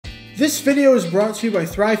This video is brought to you by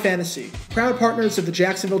Thrive Fantasy, proud partners of the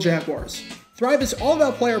Jacksonville Jaguars. Thrive is all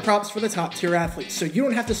about player props for the top tier athletes, so you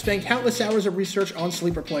don't have to spend countless hours of research on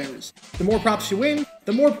sleeper players. The more props you win,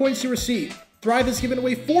 the more points you receive. Thrive has given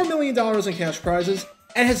away $4 million in cash prizes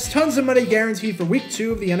and has tons of money guaranteed for week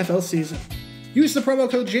 2 of the NFL season. Use the promo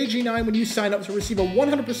code JG9 when you sign up to receive a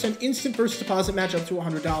 100% instant first deposit match up to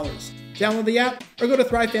 $100. Download the app or go to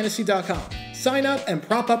thrivefantasy.com. Sign up and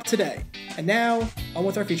prop up today. And now, on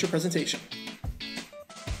with our feature presentation.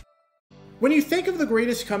 When you think of the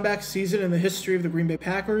greatest comeback season in the history of the Green Bay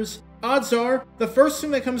Packers, odds are the first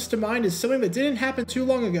thing that comes to mind is something that didn't happen too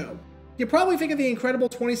long ago. You probably think of the incredible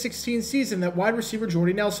 2016 season that wide receiver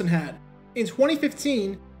Jordy Nelson had. In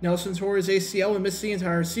 2015, Nelson tore his ACL and missed the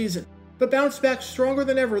entire season, but bounced back stronger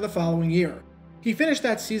than ever the following year. He finished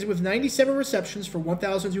that season with 97 receptions for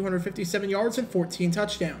 1,257 yards and 14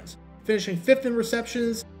 touchdowns, finishing 5th in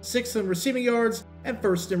receptions, 6th in receiving yards, and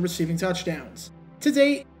 1st in receiving touchdowns. To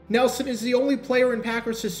date, Nelson is the only player in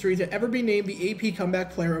Packers history to ever be named the AP Comeback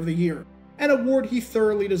Player of the Year, an award he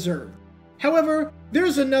thoroughly deserved. However,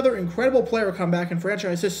 there's another incredible player comeback in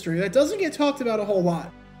franchise history that doesn't get talked about a whole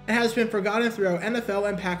lot, and has been forgotten throughout NFL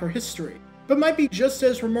and Packer history, but might be just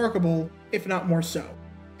as remarkable, if not more so.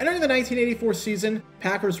 Entering the 1984 season,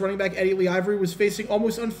 Packers running back Eddie Lee Ivery was facing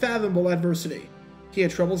almost unfathomable adversity. He had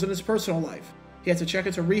troubles in his personal life. He had to check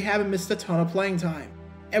into rehab and missed a ton of playing time.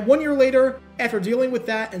 And 1 year later, after dealing with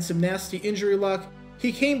that and some nasty injury luck,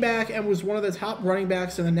 he came back and was one of the top running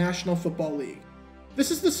backs in the National Football League. This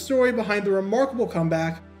is the story behind the remarkable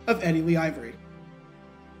comeback of Eddie Lee Ivery.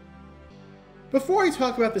 Before I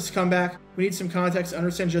talk about this comeback, we need some context to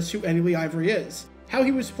understand just who Eddie Lee Ivery is, how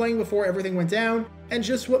he was playing before everything went down, and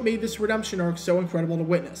just what made this redemption arc so incredible to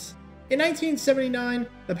witness. In 1979,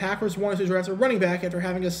 the Packers wanted to draft a running back after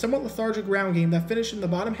having a somewhat lethargic ground game that finished in the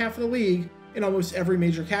bottom half of the league in almost every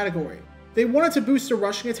major category. They wanted to boost a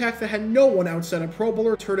rushing attack that had no one outside of Pro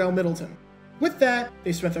Bowler Turdell Middleton. With that,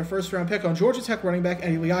 they spent their first round pick on Georgia Tech running back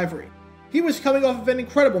Eddie Lee Ivery. He was coming off of an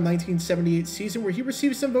incredible 1978 season where he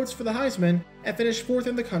received some votes for the Heisman and finished 4th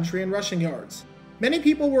in the country in rushing yards. Many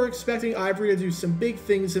people were expecting Ivery to do some big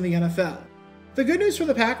things in the NFL. The good news for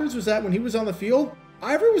the Packers was that when he was on the field,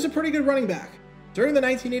 Ivery was a pretty good running back. During the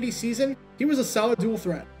 1980 season, he was a solid dual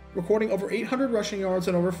threat, recording over 800 rushing yards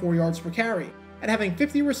and over 4 yards per carry, and having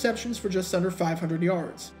 50 receptions for just under 500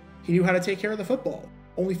 yards. He knew how to take care of the football,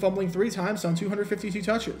 only fumbling 3 times on 252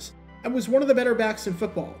 touches, and was one of the better backs in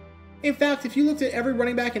football. In fact, if you looked at every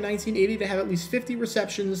running back in 1980 to have at least 50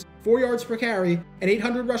 receptions, 4 yards per carry, and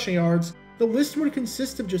 800 rushing yards, the list would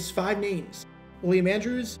consist of just 5 names: William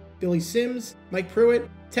Andrews, Billy Sims, Mike Pruitt,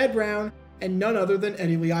 Ted Brown, and none other than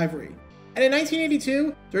Eddie Lee Ivery. And in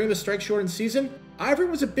 1982, during the strike-shortened season, Ivery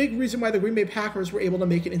was a big reason why the Green Bay Packers were able to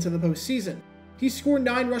make it into the postseason. He scored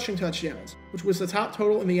 9 rushing touchdowns, which was the top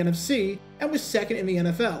total in the NFC and was 2nd in the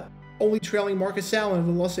NFL, only trailing Marcus Allen of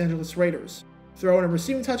the Los Angeles Raiders. Throw in a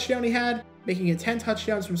receiving touchdown he had, making it 10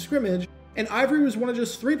 touchdowns from scrimmage, and Ivery was one of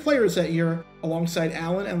just 3 players that year, alongside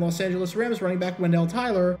Allen and Los Angeles Rams running back Wendell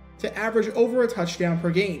Tyler, to average over a touchdown per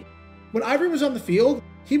game. When Ivery was on the field,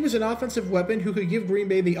 he was an offensive weapon who could give Green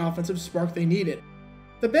Bay the offensive spark they needed.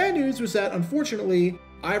 The bad news was that, unfortunately,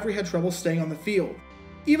 Ivery had trouble staying on the field.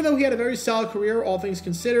 Even though he had a very solid career, all things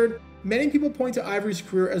considered, many people point to Ivery's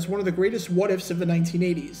career as one of the greatest what-ifs of the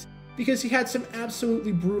 1980s, because he had some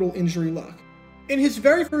absolutely brutal injury luck. In his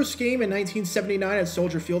very first game in 1979 at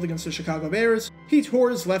Soldier Field against the Chicago Bears, he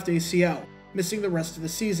tore his left ACL, missing the rest of the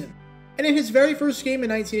season. And in his very first game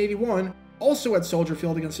in 1981, also at Soldier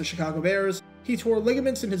Field against the Chicago Bears, he tore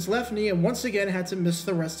ligaments in his left knee and once again had to miss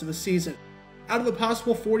the rest of the season. Out of the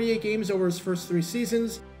possible 48 games over his first 3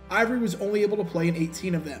 seasons, Ivery was only able to play in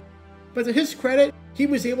 18 of them. But to his credit, he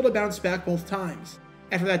was able to bounce back both times.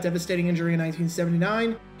 After that devastating injury in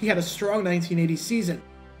 1979, he had a strong 1980 season.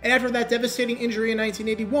 And after that devastating injury in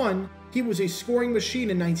 1981, he was a scoring machine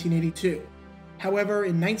in 1982. However,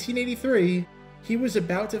 in 1983, he was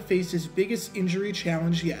about to face his biggest injury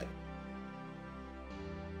challenge yet.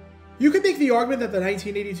 You could make the argument that the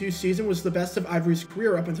 1982 season was the best of Ivery's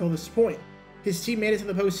career up until this point. His team made it to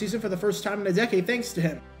the postseason for the first time in a decade thanks to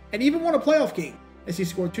him, and even won a playoff game, as he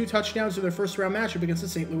scored 2 touchdowns in their first round matchup against the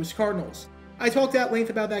St. Louis Cardinals. I talked at length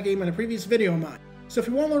about that game in a previous video of mine, so if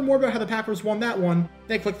you want to learn more about how the Packers won that one,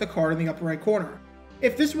 then click the card in the upper right corner.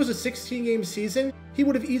 If this was a 16-game season, he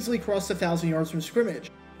would have easily crossed 1,000 yards from scrimmage,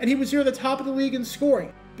 and he was near the top of the league in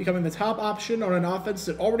scoring, becoming the top option on an offense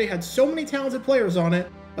that already had so many talented players on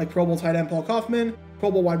it, like Pro Bowl tight end Paul Kaufman, Pro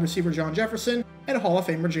Bowl wide receiver John Jefferson, and Hall of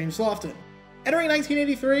Famer James Lofton. Entering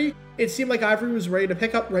 1983, it seemed like Ivery was ready to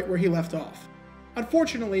pick up right where he left off.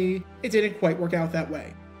 Unfortunately, it didn't quite work out that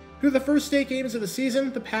way. Through the first 8 games of the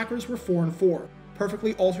season, the Packers were 4-4,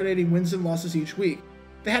 perfectly alternating wins and losses each week.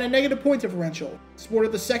 They had a negative point differential,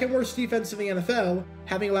 sported the second worst defense in the NFL,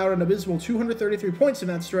 having allowed an abysmal 233 points in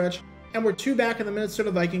that stretch, and were 2 back in the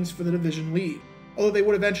Minnesota Vikings for the division lead, although they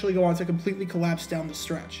would eventually go on to completely collapse down the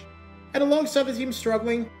stretch. And alongside the team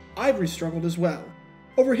struggling, Ivery struggled as well.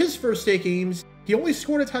 Over his first 8 games, he only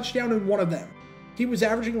scored a touchdown in 1 of them. He was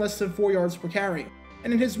averaging less than 4 yards per carry,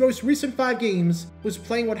 and in his most recent 5 games, was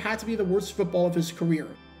playing what had to be the worst football of his career.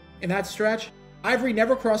 In that stretch, Ivery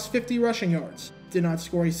never crossed 50 rushing yards, did not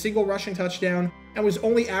score a single rushing touchdown, and was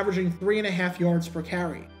only averaging 3.5 yards per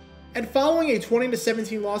carry. And following a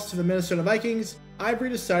 20-17 loss to the Minnesota Vikings, Ivery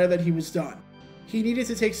decided that he was done. He needed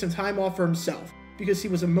to take some time off for himself, because he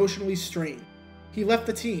was emotionally strained. He left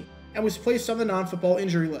the team, and was placed on the non-football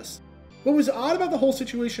injury list. What was odd about the whole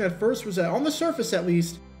situation at first was that, on the surface at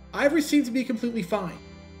least, Ivery seemed to be completely fine.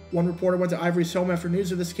 One reporter went to Ivery's home after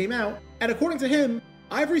news of this came out, and according to him,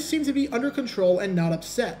 Ivery seemed to be under control and not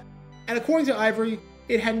upset. And according to Ivery,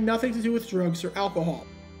 it had nothing to do with drugs or alcohol.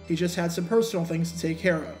 He just had some personal things to take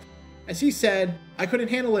care of. As he said, "I couldn't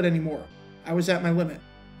handle it anymore. I was at my limit.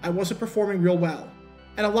 I wasn't performing real well.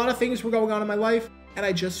 And a lot of things were going on in my life, and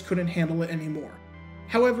I just couldn't handle it anymore."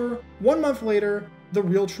 However, 1 month later, the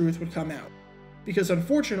real truth would come out. Because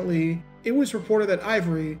unfortunately, it was reported that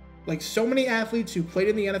Ivery, like so many athletes who played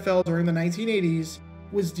in the NFL during the 1980s,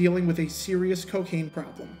 was dealing with a serious cocaine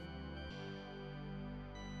problem.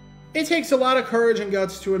 It takes a lot of courage and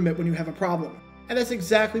guts to admit when you have a problem, and that's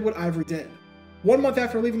exactly what Ivery did. 1 month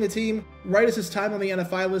after leaving the team, right as his time on the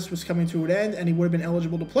NFI list was coming to an end and he would have been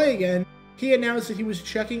eligible to play again, he announced that he was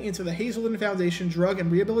checking into the Hazelden Foundation Drug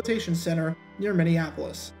and Rehabilitation Center near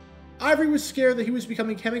Minneapolis. Ivery was scared that he was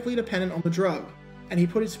becoming chemically dependent on the drug, and he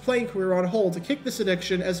put his playing career on hold to kick this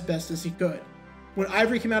addiction as best as he could. When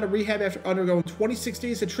Ivery came out of rehab after undergoing 26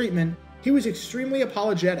 days of treatment, he was extremely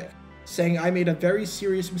apologetic, saying, "I made a very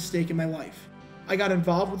serious mistake in my life. I got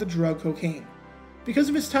involved with the drug cocaine." Because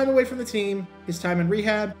of his time away from the team, his time in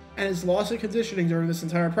rehab, and his loss of conditioning during this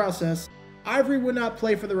entire process, Ivery would not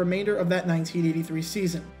play for the remainder of that 1983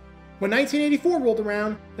 season. When 1984 rolled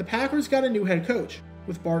around, the Packers got a new head coach,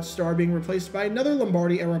 with Bart Starr being replaced by another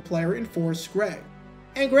Lombardi-era player in Forrest Gregg.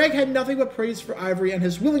 And Gregg had nothing but praise for Ivery and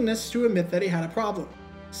his willingness to admit that he had a problem,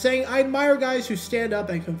 saying, "I admire guys who stand up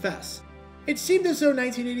and confess." It seemed as though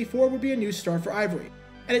 1984 would be a new start for Ivery,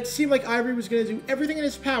 and it seemed like Ivery was going to do everything in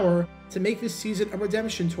his power to make this season a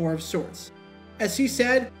redemption tour of sorts. As he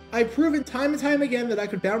said, "I've proven time and time again that I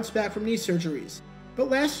could bounce back from knee surgeries, but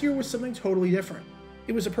last year was something totally different.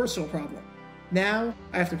 It was a personal problem. Now,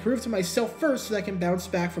 I have to prove to myself first that I can bounce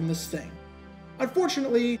back from this thing."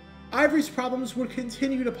 Unfortunately, Ivery's problems would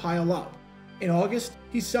continue to pile up. In August,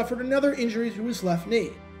 he suffered another injury to his left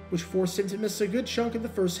knee, which forced him to miss a good chunk of the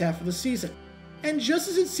first half of the season. And just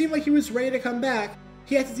as it seemed like he was ready to come back,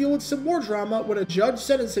 he had to deal with some more drama when a judge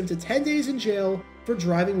sentenced him to 10 days in jail for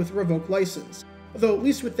driving with a revoked license, although at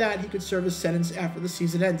least with that he could serve his sentence after the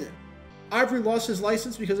season ended. Ivery lost his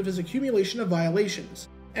license because of his accumulation of violations,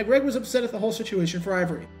 and Gregg was upset at the whole situation for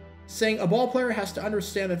Ivery, saying, "A ball player has to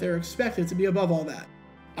understand that they're expected to be above all that.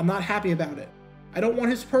 I'm not happy about it. I don't want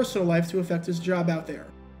his personal life to affect his job out there."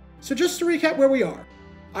 So just to recap where we are,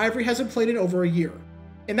 Ivery hasn't played in over a year.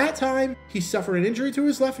 In that time, he suffered an injury to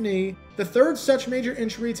his left knee, the third such major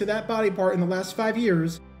injury to that body part in the last 5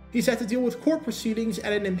 years. He's had to deal with court proceedings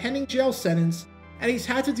and an impending jail sentence, and he's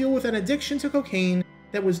had to deal with an addiction to cocaine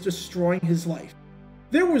that was destroying his life.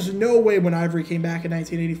 There was no way when Ivery came back in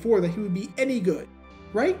 1984 that he would be any good,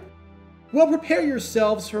 right? Well, prepare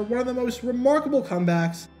yourselves for one of the most remarkable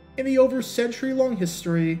comebacks in the over century-long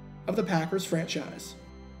history of the Packers franchise.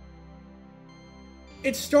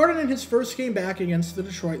 It started in his first game back against the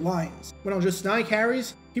Detroit Lions, when on just 9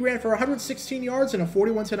 carries, he ran for 116 yards in a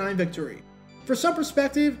 41-9 victory. For some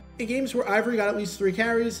perspective, in games where Ivery got at least 3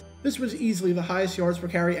 carries, this was easily the highest yards per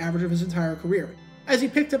carry average of his entire career, as he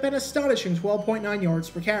picked up an astonishing 12.9 yards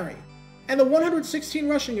per carry. And the 116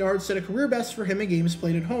 rushing yards set a career best for him in games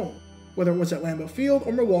played at home, whether it was at Lambeau Field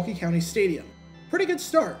or Milwaukee County Stadium. Pretty good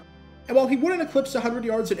start. And while he wouldn't eclipse 100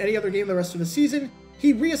 yards in any other game the rest of the season,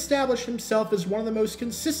 he re-established himself as one of the most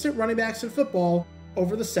consistent running backs in football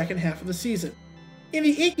over the second half of the season. In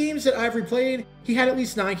the 8 games that Ivery played, he had at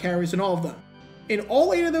least 9 carries in all of them. In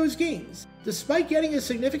all 8 of those games, despite getting a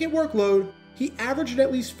significant workload, he averaged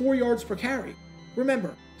at least 4 yards per carry.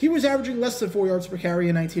 Remember, he was averaging less than 4 yards per carry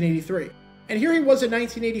in 1983, and here he was in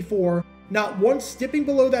 1984, not once dipping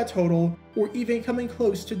below that total or even coming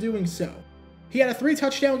close to doing so. He had a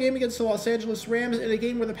 3-touchdown game against the Los Angeles Rams in a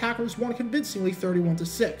game where the Packers won convincingly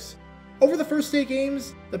 31-6. Over the first 8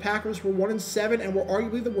 games, the Packers were 1-7 and were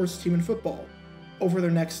arguably the worst team in football. Over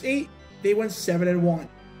their next 8, they went 7-1,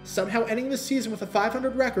 somehow ending the season with a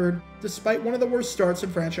 .500 record despite one of the worst starts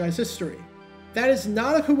in franchise history. That is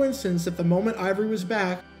not a coincidence that the moment Ivery was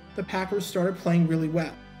back, the Packers started playing really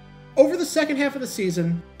well. Over the second half of the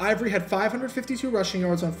season, Ivery had 552 rushing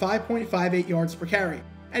yards on 5.58 yards per carry,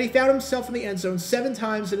 and he found himself in the end zone 7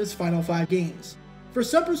 times in his final 5 games. For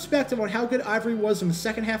some perspective on how good Ivery was in the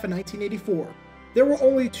second half of 1984, there were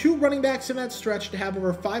only 2 running backs in that stretch to have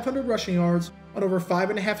over 500 rushing yards on over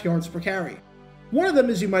 5.5 yards per carry. One of them,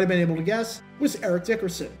 as you might have been able to guess, was Eric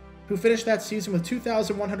Dickerson, who finished that season with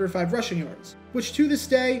 2,105 rushing yards, which to this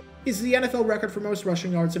day is the NFL record for most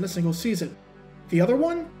rushing yards in a single season. The other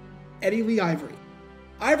one? Eddie Lee Ivery.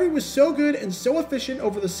 Ivery was so good and so efficient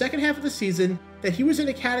over the second half of the season that he was in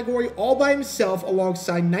a category all by himself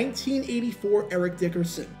alongside 1984 Eric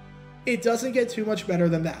Dickerson. It doesn't get too much better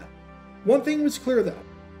than that. One thing was clear though,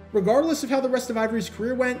 regardless of how the rest of Ivery's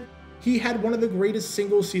career went, he had one of the greatest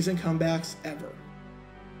single-season comebacks ever.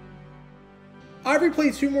 Ivery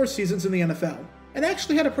played 2 more seasons in the NFL, and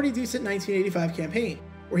actually had a pretty decent 1985 campaign,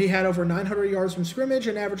 where he had over 900 yards from scrimmage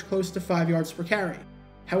and averaged close to 5 yards per carry.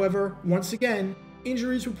 However, once again,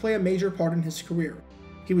 injuries would play a major part in his career.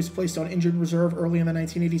 He was placed on injured reserve early in the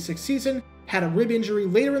 1986 season, had a rib injury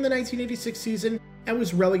later in the 1986 season, and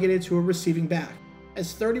was relegated to a receiving back,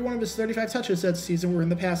 as 31 of his 35 touches that season were in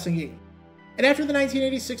the passing game. And after the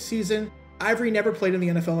 1986 season, Ivery never played in the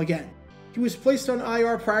NFL again. He was placed on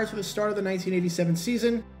IR prior to the start of the 1987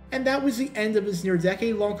 season, and that was the end of his near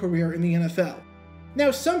decade-long career in the NFL.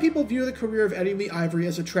 Now, some people view the career of Eddie Lee Ivery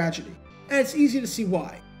as a tragedy, and it's easy to see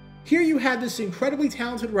why. Here you had this incredibly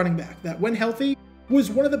talented running back that, when healthy, was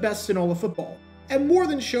one of the best in all of football, and more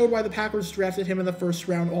than showed why the Packers drafted him in the first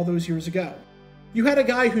round all those years ago. You had a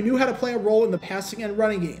guy who knew how to play a role in the passing and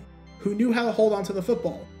running game, who knew how to hold onto the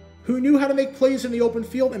football, who knew how to make plays in the open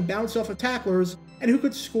field and bounce off of tacklers, and who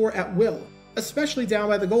could score at will, especially down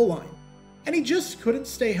by the goal line. And he just couldn't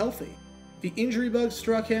stay healthy. The injury bug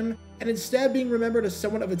struck him, and instead of being remembered as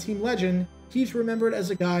somewhat of a team legend, he's remembered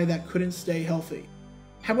as a guy that couldn't stay healthy.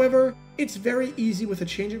 However, it's very easy with a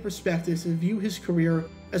change in perspective to view his career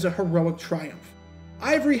as a heroic triumph.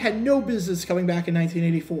 Ivery had no business coming back in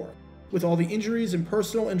 1984, with all the injuries and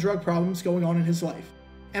personal and drug problems going on in his life,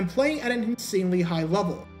 and playing at an insanely high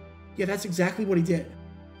level. Yet that's exactly what he did.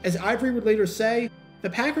 As Ivery would later say, "The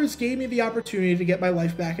Packers gave me the opportunity to get my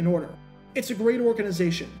life back in order. It's a great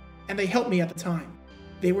organization, and they helped me at the time.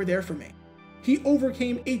 They were there for me." He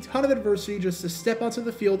overcame a ton of adversity just to step onto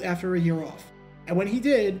the field after a year off, and when he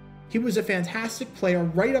did, he was a fantastic player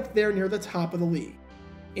right up there near the top of the league.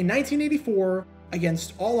 In 1984,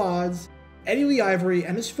 against all odds, Eddie Lee Ivery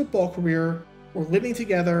and his football career were living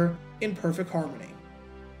together in perfect harmony.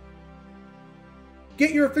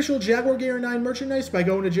 Get your official Jaguar Gear 9 merchandise by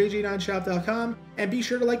going to jg9shop.com, and be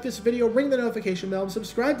sure to like this video, ring the notification bell, and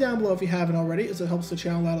subscribe down below if you haven't already, as it helps the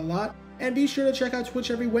channel out a lot. And be sure to check out Twitch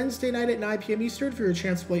every Wednesday night at 9 p.m. Eastern for your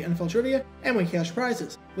chance to play NFL Trivia and win cash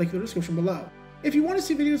prizes. Link in the description below. If you want to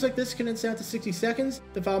see videos like this condensed down to 60 seconds,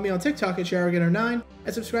 then follow me on TikTok at JaguarGator9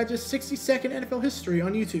 and subscribe to 60-second NFL History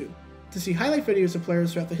on YouTube. To see highlight videos of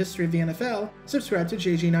players throughout the history of the NFL, subscribe to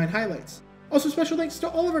JG9 Highlights. Also, special thanks to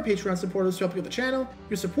all of our Patreon supporters for helping with the channel.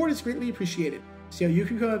 Your support is greatly appreciated. See how you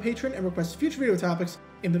can become a patron and request future video topics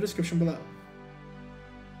in the description below.